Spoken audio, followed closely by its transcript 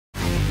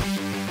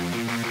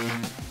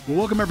Well,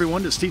 welcome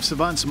everyone to Steve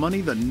Savant's Money,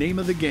 the name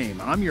of the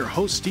game. I'm your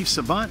host, Steve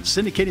Savant,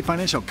 syndicated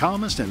financial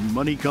columnist and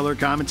money color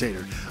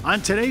commentator.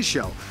 On today's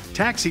show,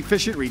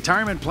 tax-efficient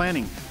retirement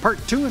planning, part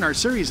 2 in our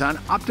series on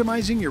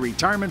optimizing your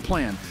retirement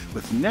plan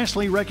with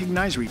nationally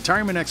recognized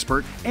retirement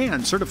expert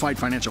and certified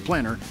financial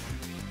planner,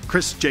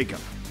 Chris Jacob.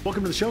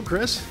 Welcome to the show,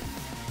 Chris.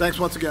 Thanks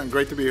once again.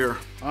 Great to be here.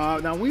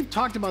 Now, we've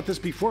talked about this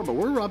before, but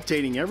we're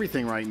updating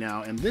everything right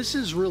now. And this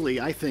is really,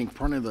 I think,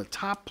 one of the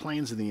top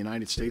plans in the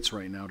United States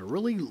right now to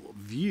really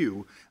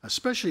view,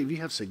 especially if you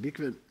have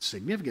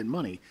significant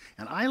money.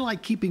 And I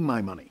like keeping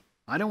my money.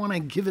 I don't want to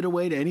give it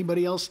away to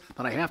anybody else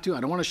that I have to.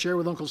 I don't want to share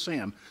with Uncle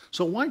Sam.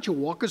 So why don't you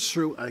walk us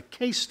through a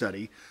case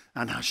study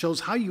and shows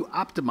how you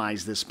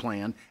optimize this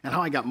plan and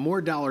how I got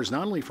more dollars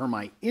not only for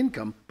my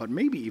income, but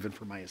maybe even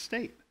for my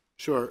estate.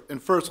 Sure.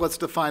 And first, let's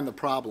define the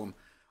problem.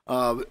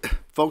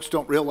 Folks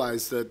don't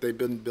realize that they've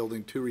been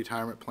building 2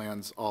 retirement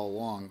plans all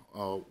along,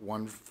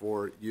 one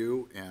for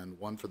you and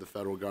one for the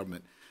federal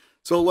government.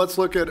 So let's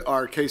look at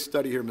our case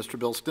study here. Mr.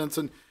 Bill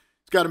Stinson,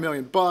 he's got $1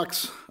 million.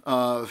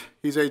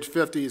 He's age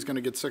 50. He's going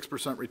to get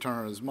 6% return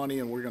on his money,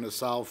 and we're going to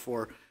solve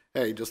for,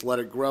 hey, just let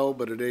it grow.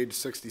 But at age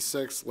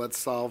 66, let's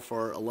solve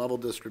for a level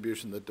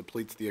distribution that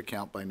depletes the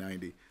account by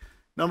 90.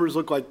 Numbers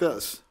look like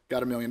this.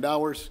 Got $1 million,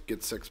 get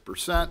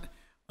 6%.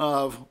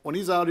 When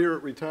he's out here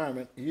at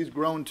retirement, he's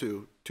grown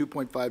to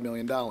 $2.5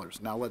 million.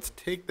 Now let's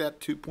take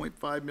that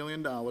 $2.5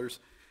 million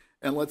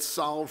and let's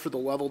solve for the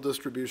level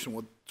distribution,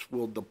 which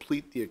will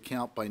deplete the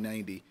account by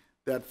 90.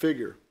 That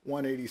figure,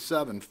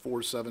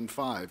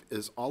 187,475,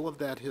 is all of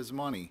that his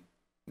money?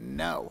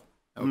 No.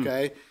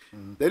 Okay?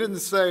 They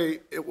didn't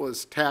say it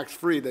was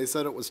tax-free. They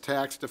said it was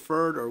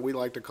tax-deferred, or we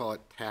like to call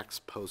it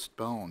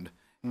tax-postponed.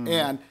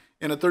 And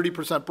in a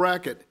 30%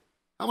 bracket,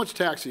 how much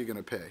tax are you going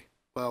to pay?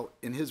 Well,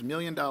 in his $1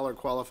 million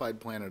qualified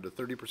plan at a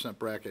 30%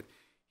 bracket,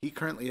 he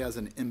currently has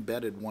an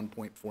embedded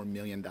 $1.4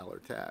 million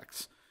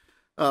tax.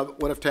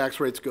 What if tax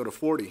rates go to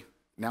 40?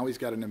 Now he's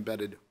got an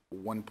embedded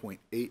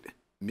 $1.8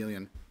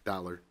 million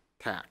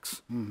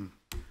tax.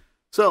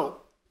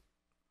 So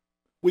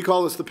we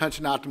call this the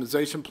pension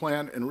optimization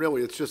plan, and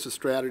really it's just a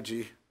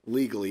strategy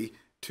legally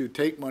to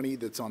take money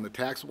that's on the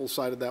taxable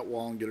side of that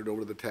wall and get it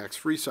over to the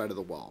tax-free side of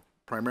the wall,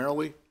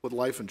 primarily with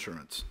life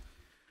insurance.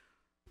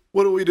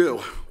 What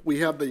do?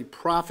 We have the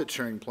profit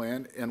sharing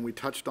plan, and we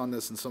touched on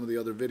this in some of the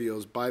other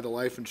videos. Buy the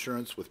life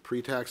insurance with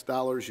pre-tax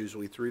dollars,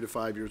 usually 3 to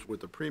 5 years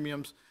worth of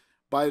premiums.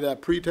 Buy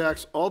that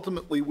pre-tax.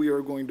 Ultimately, we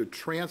are going to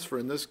transfer,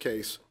 in this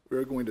case, we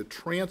are going to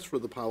transfer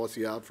the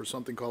policy out for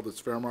something called its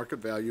fair market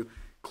value,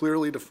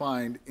 clearly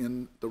defined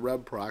in the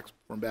Rev Procs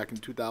from back in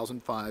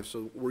 2005.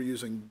 So we're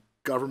using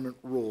government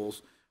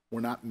rules.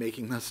 We're not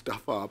making this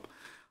stuff up,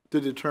 to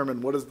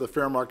determine what is the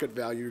fair market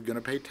value you're going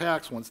to pay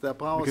tax once that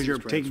policy is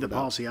transferred. Because you're taking the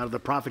policy out of the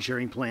profit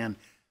sharing plan,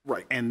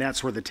 right? And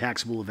that's where the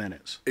taxable event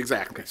is.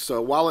 Exactly. Okay.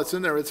 So while it's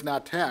in there, it's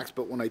not taxed.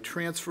 But when I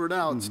transfer it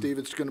out, Steve,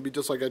 it's going to be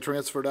just like I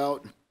transferred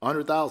out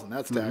 $100,000.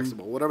 That's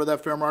taxable. Whatever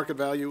that fair market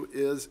value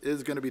is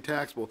going to be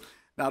taxable.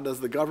 Now, does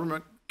the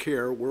government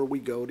care where we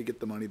go to get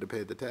the money to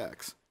pay the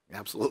tax?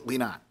 Absolutely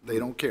not. They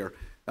don't care.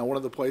 Now, one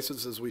of the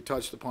places, as we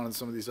touched upon in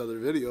some of these other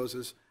videos,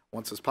 is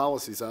once this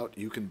policy's out,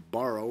 you can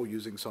borrow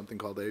using something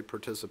called a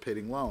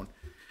participating loan.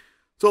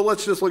 So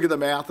let's just look at the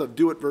math of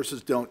do it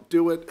versus don't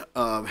do it.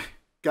 Got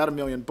 $1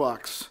 million.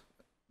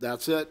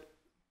 That's it.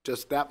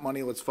 Just that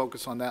money. Let's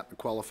focus on that in the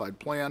qualified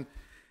plan.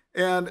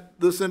 And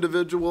this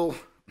individual,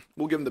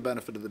 we'll give him the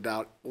benefit of the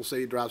doubt. We'll say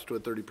he drops to a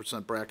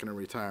 30% bracket in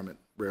retirement.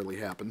 Rarely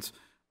happens.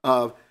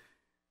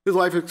 His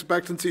life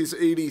expectancy is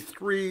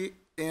 83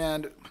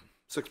 and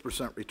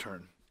 6%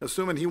 return.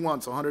 Assuming he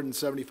wants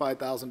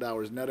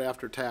 $175,000 net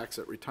after tax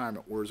at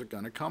retirement, where is it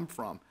going to come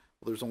from?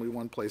 Well, there's only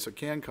one place it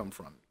can come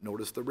from.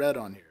 Notice the red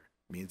on here.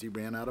 It means he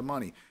ran out of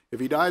money. If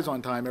he dies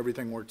on time,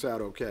 everything works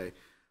out okay.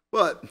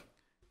 But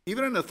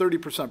even in a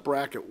 30%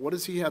 bracket, what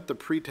does he have to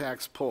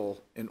pre-tax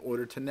pull in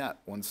order to net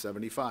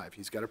 $175,000?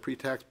 He's got to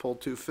pre-tax pull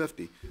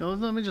 $250,000. Now,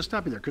 let me just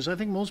stop you there, because I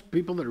think most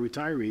people that are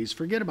retirees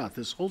forget about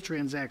this whole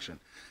transaction.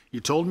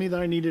 You told me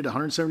that I needed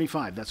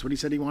 $175,000. That's what he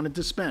said he wanted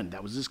to spend.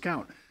 That was his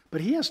count. But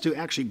he has to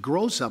actually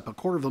gross up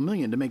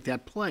 $250,000 to make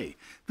that play.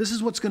 This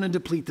is what's going to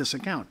deplete this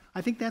account.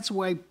 I think that's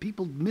why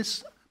people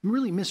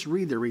really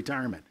misread their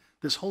retirement.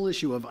 This whole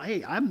issue of,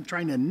 hey, I'm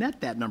trying to net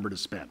that number to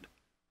spend.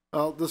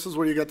 Well, this is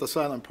where you get the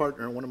silent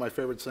partner. One of my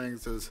favorite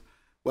sayings is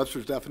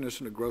Webster's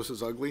definition of gross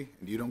is ugly,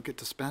 and you don't get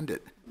to spend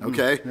it,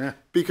 okay? Yeah.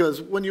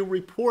 Because when you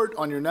report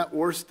on your net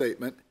worth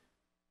statement,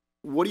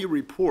 what do you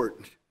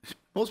report?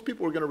 Most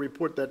people are going to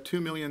report that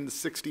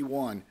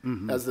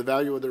 $2,061,000 as the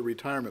value of their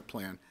retirement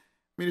plan.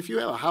 I mean, if you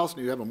have a house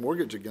and you have a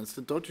mortgage against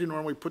it, don't you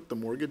normally put the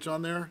mortgage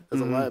on there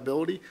as a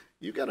liability?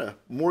 You got a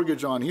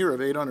mortgage on here of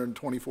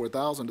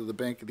 $824,000 to the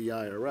Bank of the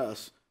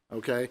IRS.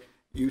 Okay,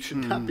 you should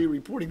not be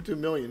reporting $2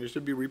 million. You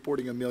should be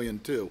reporting $1.2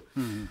 million.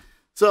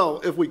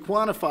 So if we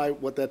quantify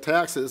what that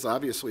tax is,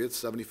 obviously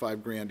it's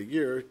 $75,000 a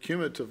year.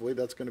 Cumulatively,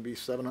 that's going to be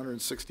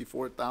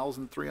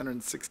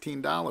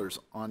 $764,316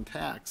 on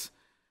tax.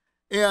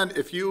 And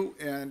if you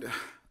and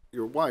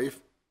your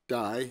wife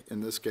die,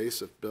 in this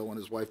case, if Bill and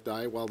his wife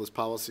die while this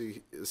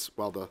policy is,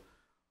 while the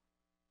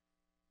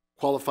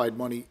qualified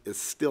money is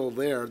still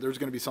there, there's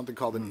going to be something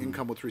called an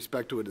income with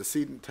respect to a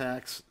decedent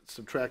tax.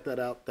 Subtract that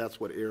out, that's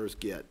what heirs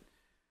get.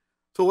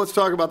 So let's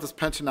talk about this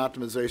pension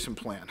optimization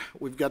plan.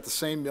 We've got the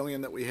same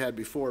million that we had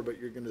before, but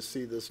you're going to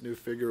see this new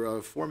figure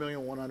of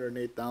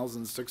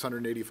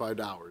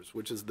 $4,108,685,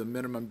 which is the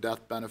minimum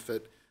death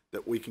benefit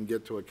that we can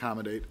get to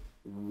accommodate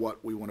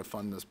what we want to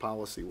fund this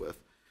policy with.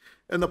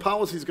 And the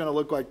policy is going to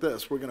look like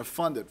this. We're going to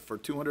fund it for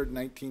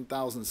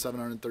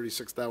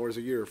 $219,736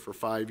 a year for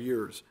 5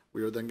 years.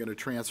 We are then going to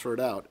transfer it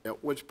out,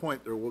 at which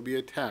point there will be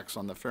a tax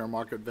on the fair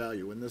market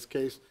value. In this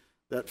case,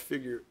 that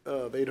figure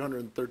of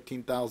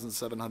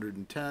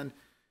 $813,710.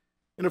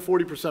 In a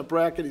 40%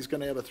 bracket, he's going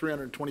to have a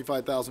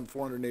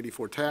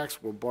 $325,484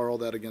 tax. We'll borrow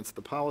that against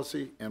the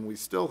policy, and we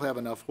still have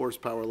enough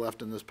horsepower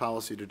left in this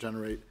policy to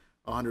generate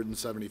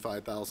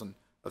 $175,000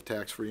 of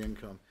tax-free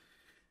income.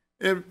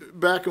 And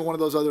back in one of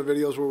those other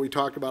videos where we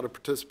talked about a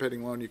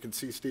participating loan, you can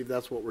see, Steve,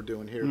 that's what we're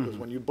doing here. Because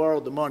when you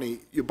borrowed the money,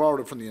 you borrowed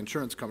it from the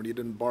insurance company. You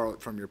didn't borrow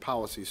it from your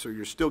policy, so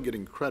you're still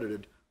getting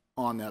credited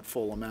on that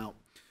full amount.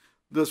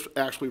 This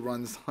actually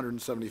runs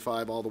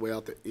 175 all the way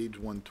out to age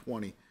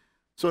 120.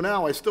 So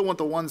now I still want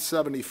the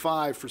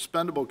 175 for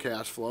spendable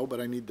cash flow,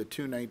 but I need the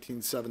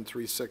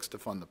 219,736 to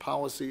fund the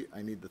policy.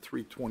 I need the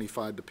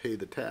 325 to pay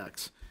the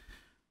tax.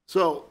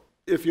 So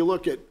if you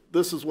look at,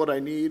 this is what I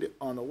need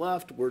on the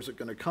left, where's it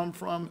going to come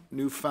from?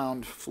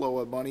 Newfound flow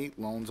of money,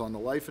 loans on the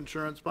life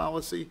insurance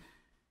policy.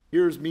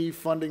 Here's me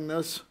funding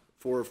this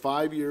for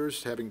 5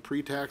 years, having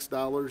pre-tax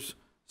dollars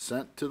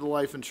sent to the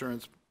life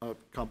insurance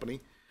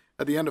company.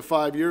 At the end of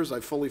 5 years, I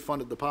fully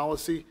funded the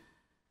policy.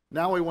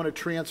 Now I want to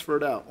transfer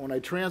it out. When I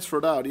transfer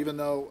it out, even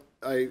though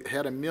I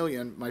had $1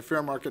 million, my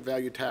fair market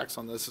value tax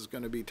on this is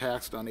going to be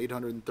taxed on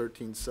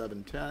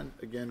 $813,710,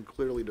 again,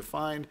 clearly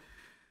defined.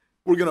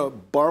 We're going to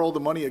borrow the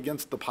money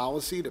against the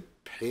policy to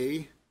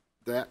pay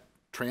that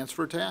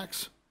transfer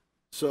tax.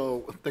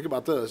 So think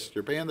about this.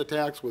 You're paying the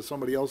tax with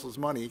somebody else's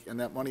money, and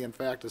that money, in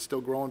fact, is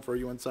still growing for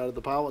you inside of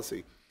the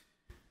policy.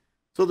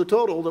 So the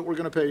total that we're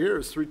going to pay here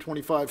is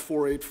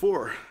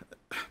 $325,484.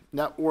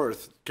 Net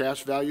worth,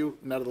 cash value,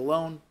 net of the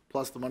loan,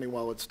 plus the money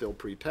while it's still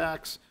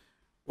pre-tax.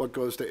 What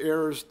goes to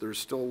heirs? There's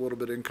still a little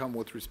bit of income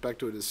with respect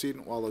to a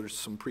decedent while there's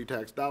some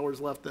pre-tax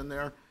dollars left in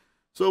there.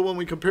 So when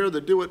we compare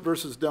the do it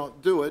versus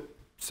don't do it,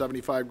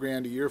 75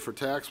 grand a year for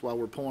tax while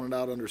we're pulling it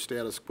out under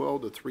status quo,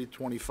 the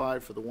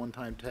 325 for the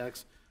one-time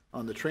tax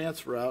on the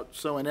transfer out.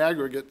 So in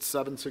aggregate,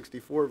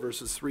 764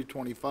 versus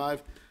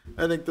 325.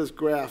 I think this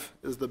graph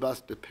is the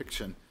best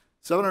depiction.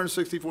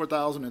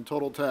 764,000 in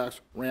total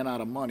tax, ran out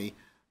of money.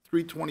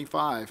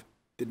 325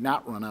 did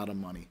not run out of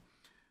money.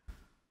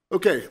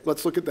 Okay,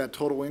 let's look at that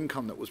total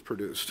income that was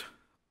produced.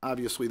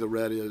 Obviously the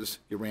red is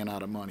you ran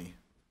out of money.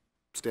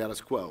 Status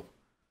quo.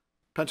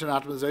 Pension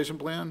optimization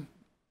plan,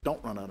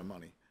 don't run out of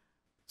money.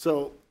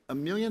 So $1.7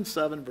 million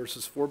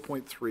versus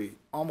 4.3,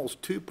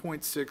 almost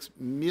 $2.6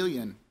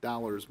 million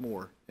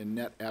more in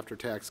net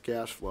after-tax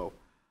cash flow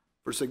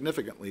for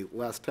significantly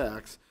less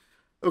tax.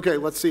 Okay,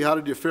 let's see, how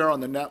did you fare on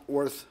the net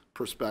worth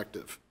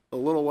perspective? A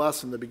little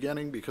less in the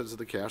beginning because of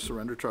the cash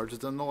surrender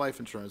charges in the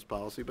life insurance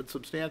policy, but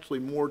substantially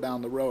more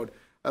down the road.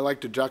 I like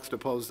to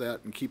juxtapose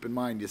that and keep in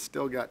mind you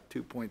still got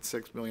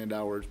 $2.6 million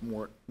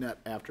more net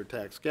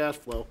after-tax cash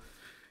flow.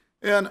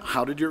 And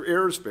how did your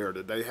heirs fare?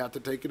 Did they have to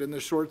take it in the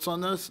shorts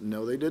on this?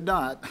 No, they did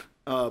not.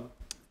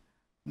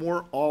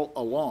 More all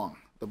along.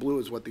 The blue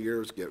is what the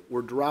heirs get.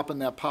 We're dropping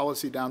that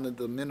policy down to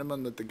the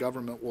minimum that the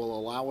government will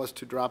allow us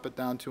to drop it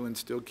down to and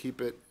still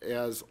keep it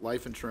as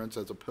life insurance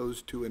as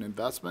opposed to an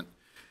investment.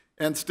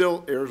 And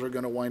still, heirs are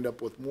going to wind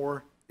up with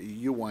more.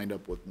 You wind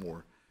up with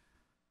more.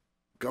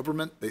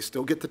 Government, they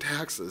still get the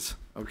taxes,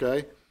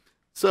 okay?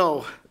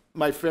 So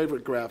my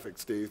favorite graphic,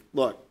 Steve.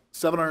 Look,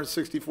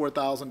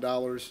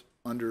 $764,000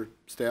 under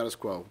status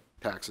quo,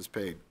 taxes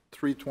paid.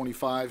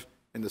 $325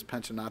 in this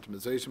pension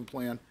optimization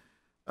plan.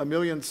 $1.7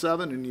 million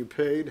and you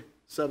paid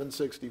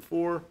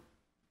 $764.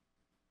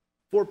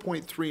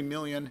 $4.3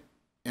 million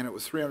and it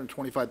was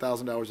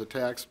 $325,000 of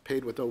tax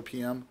paid with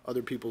OPM,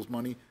 other people's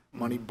money,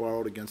 money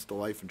borrowed against the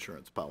life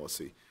insurance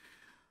policy.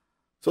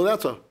 So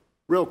that's a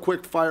real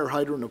quick fire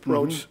hydrant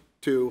approach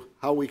to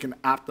how we can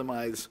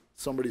optimize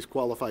somebody's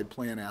qualified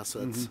plan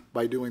assets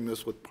by doing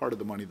this with part of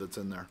the money that's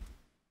in there.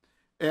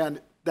 And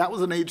that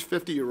was an age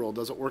 50-year-old.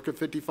 Does it work at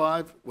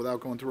 55 without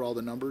going through all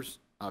the numbers?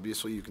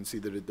 Obviously, you can see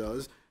that it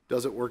does.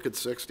 Does it work at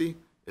 60?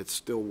 It's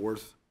still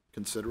worth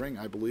considering,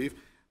 I believe.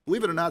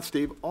 Believe it or not,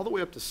 Steve, all the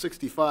way up to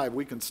 65,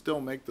 we can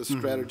still make the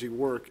strategy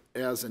work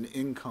as an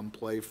income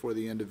play for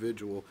the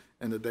individual,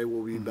 and that they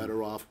will be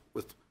better off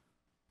with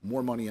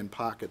more money in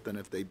pocket than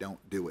if they don't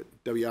do it.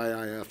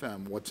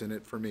 WIIFM, what's in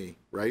it for me,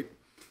 right?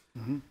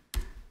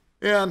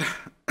 And,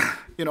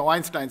 you know,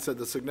 Einstein said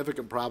the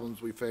significant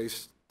problems we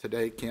face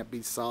today can't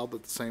be solved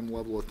at the same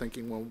level of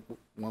thinking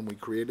when we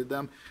created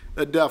them.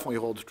 That definitely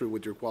holds true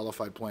with your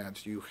qualified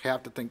plans. You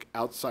have to think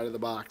outside of the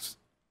box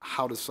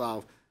how to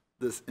solve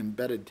this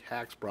embedded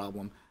tax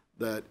problem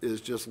that is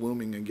just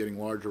looming and getting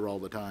larger all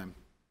the time.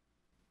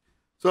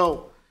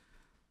 So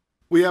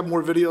we have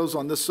more videos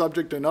on this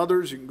subject and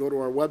others. You can go to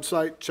our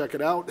website, check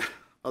it out.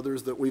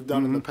 others that we've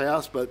done in the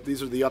past, but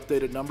these are the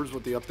updated numbers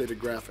with the updated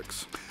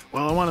graphics.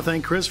 Well, I want to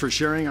thank Chris for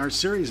sharing our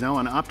series now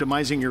on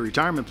optimizing your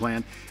retirement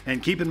plan.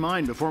 And keep in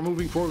mind, before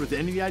moving forward with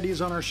any of the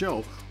ideas on our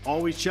show,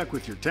 always check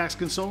with your tax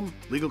consultant,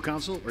 legal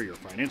counsel, or your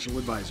financial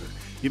advisor.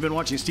 You've been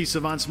watching Steve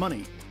Savant's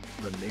Money,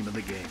 the name of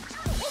the game.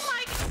 Oh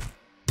my